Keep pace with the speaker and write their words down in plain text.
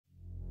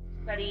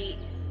Ready,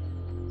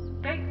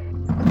 go.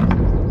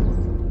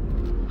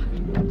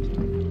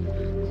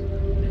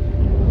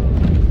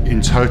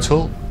 In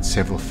total,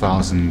 several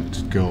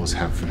thousand girls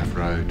have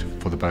rowed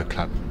for the boat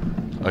club.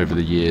 Over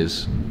the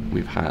years,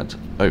 we've had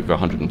over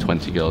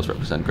 120 girls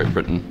represent Great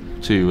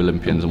Britain, 2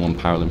 Olympians and 1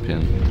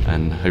 Paralympian,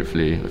 and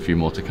hopefully a few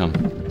more to come.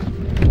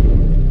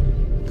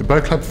 The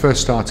boat club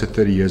first started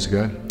 30 years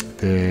ago.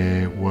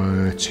 There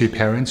were 2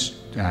 parents,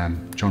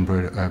 John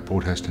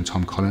Boathouse and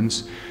Tom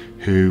Collins,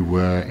 who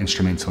were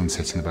instrumental in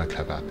setting the boat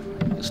club up.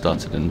 It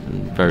started in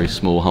very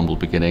small, humble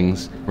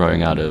beginnings,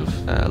 rowing out of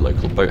a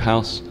local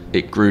boathouse.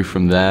 It grew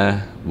from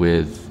there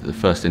with the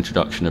first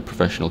introduction of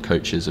professional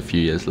coaches a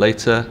few years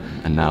later,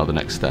 and now the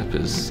next step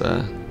is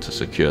to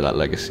secure that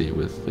legacy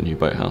with the new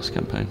Boathouse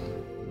campaign.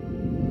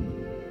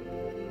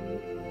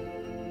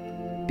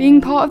 Being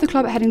part of the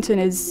club at Headington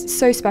is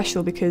so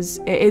special because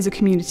it is a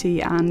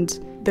community, and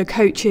the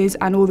coaches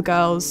and all the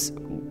girls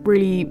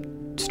really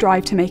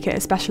strive to make it a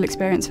special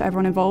experience for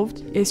everyone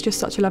involved. It's just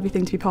such a lovely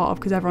thing to be part of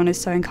because everyone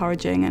is so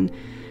encouraging, and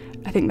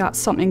I think that's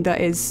something that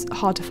is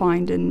hard to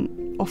find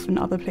in often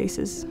other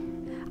places.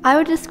 I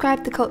would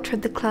describe the culture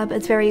of the club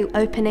as very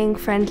opening,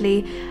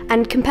 friendly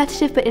and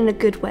competitive, but in a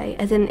good way,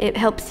 as in it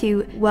helps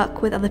you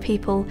work with other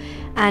people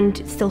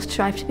and still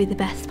strive to be the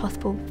best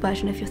possible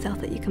version of yourself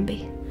that you can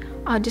be.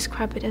 I'd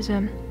describe it as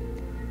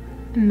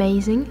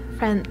amazing,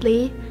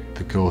 friendly.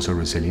 The girls are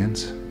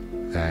resilient,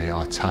 they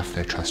are tough,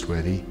 they're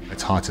trustworthy.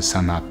 It's hard to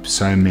sum up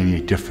so many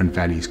different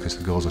values because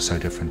the girls are so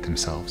different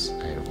themselves,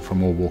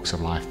 from all walks of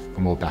life,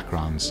 from all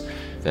backgrounds.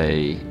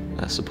 They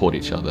support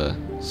each other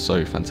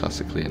so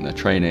fantastically in their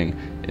training,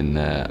 in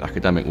their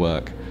academic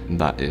work,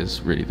 and that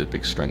is really the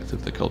big strength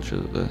of the culture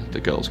that the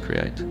girls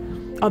create.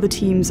 Other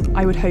teams,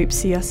 I would hope,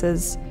 see us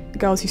as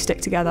girls who stick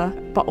together,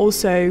 but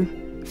also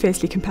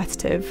fiercely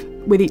competitive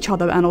with each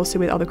other and also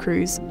with other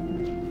crews.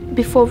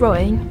 Before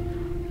rowing,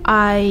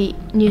 I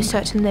knew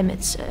certain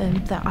limits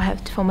that I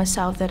have for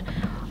myself, that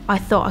I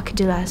thought I could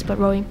do less, but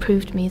rowing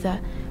proved me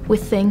that we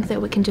think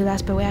that we can do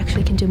less, but we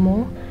actually can do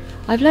more.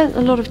 I've learnt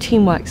a lot of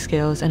teamwork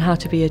skills and how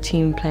to be a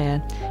team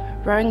player.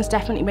 Rowing has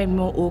definitely made me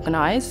more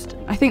organised.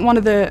 I think one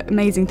of the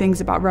amazing things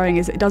about rowing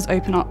is it does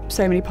open up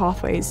so many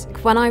pathways.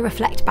 When I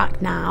reflect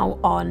back now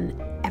on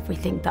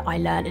everything that I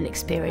learned and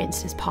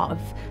experienced as part of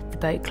the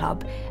boat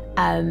club,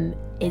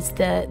 is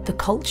the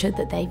culture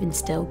that they've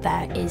instilled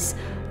there is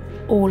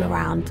all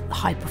around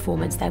high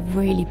performance. They're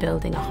really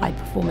building a high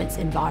performance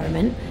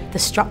environment. The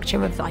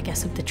structure of, I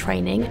guess, of the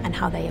training and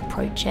how they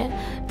approach it,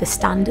 the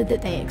standard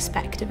that they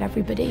expect of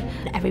everybody.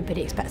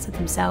 Everybody expects of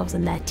themselves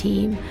and their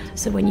team.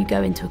 So when you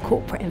go into a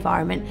corporate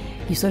environment,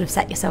 you sort of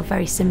set yourself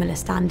very similar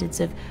standards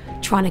of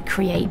trying to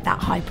create that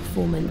high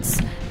performance.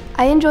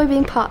 I enjoy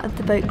being part of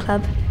the boat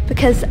club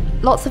because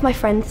lots of my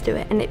friends do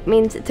it, and it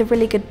means it's a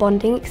really good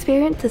bonding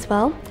experience as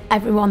well.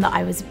 Everyone that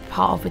I was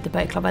part of with the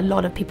boat club, a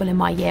lot of people in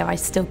my year I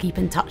still keep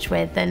in touch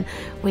with, and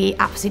we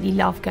absolutely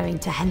love going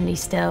to Henley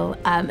still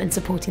and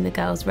supporting the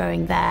girls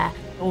rowing there.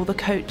 All the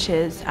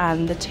coaches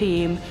and the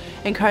team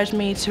encouraged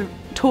me to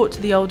talk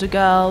to the older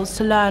girls,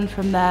 to learn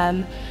from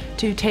them,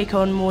 to take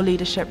on more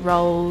leadership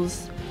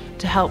roles,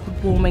 to help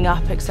with warming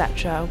up,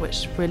 etc.,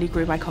 which really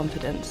grew my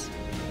confidence.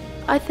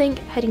 I think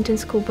Headington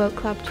School Boat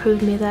Club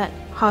proved me that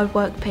hard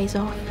work pays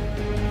off.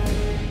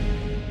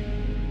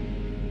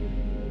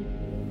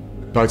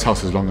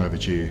 Boathouse is long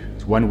overdue.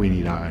 One, we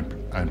need our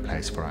own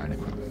place for our own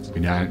equipment.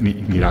 We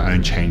need our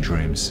own change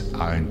rooms,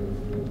 our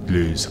own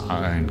loos,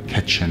 our own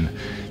kitchen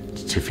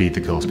to feed the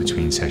girls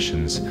between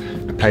sessions,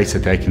 a place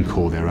that they can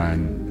call their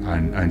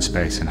own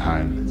space and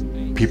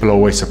home. People are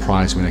always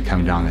surprised when they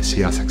come down, they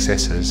see our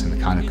successes and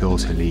the kind of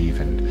girls who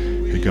leave and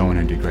who go on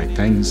and do great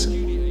things,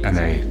 and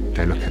they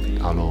look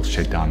at our little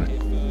shed down at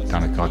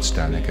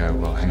Godstone, they go,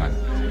 well, hang on,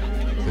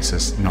 this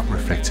is not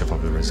reflective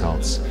of the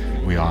results.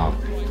 We are,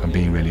 if I'm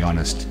being really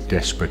honest,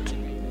 desperate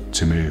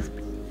to move.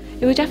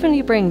 It will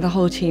definitely bring the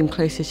whole team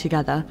closer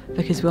together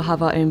because we'll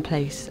have our own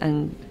place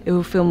and it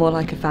will feel more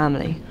like a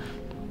family.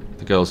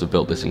 The girls have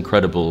built this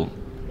incredible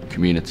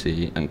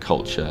community and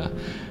culture,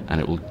 and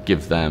it will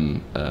give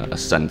them a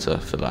centre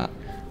for that.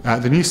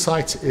 The new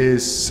site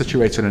is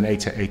situated on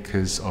 80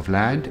 acres of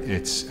land.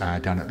 It's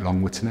down at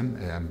Long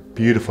Wittenham,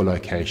 beautiful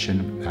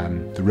location.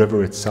 The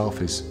river itself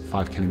is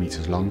 5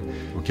 kilometres long.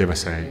 It will give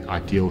us an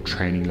ideal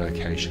training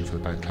location for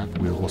the boat club.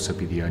 We'll also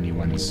be the only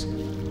ones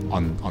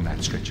on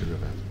that stretch of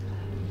river.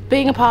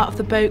 Being a part of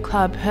the boat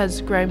club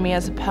has grown me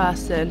as a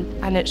person,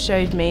 and it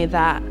showed me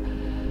that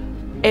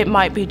it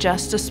might be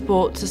just a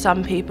sport to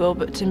some people,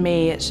 but to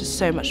me it's just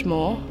so much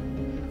more.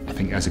 I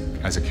think as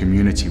a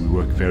community we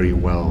work very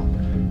well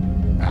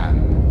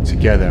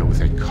together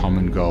with a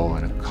common goal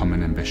and a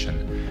common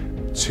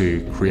ambition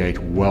to create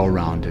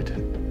well-rounded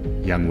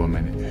young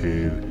women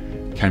who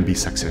can be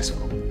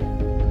successful.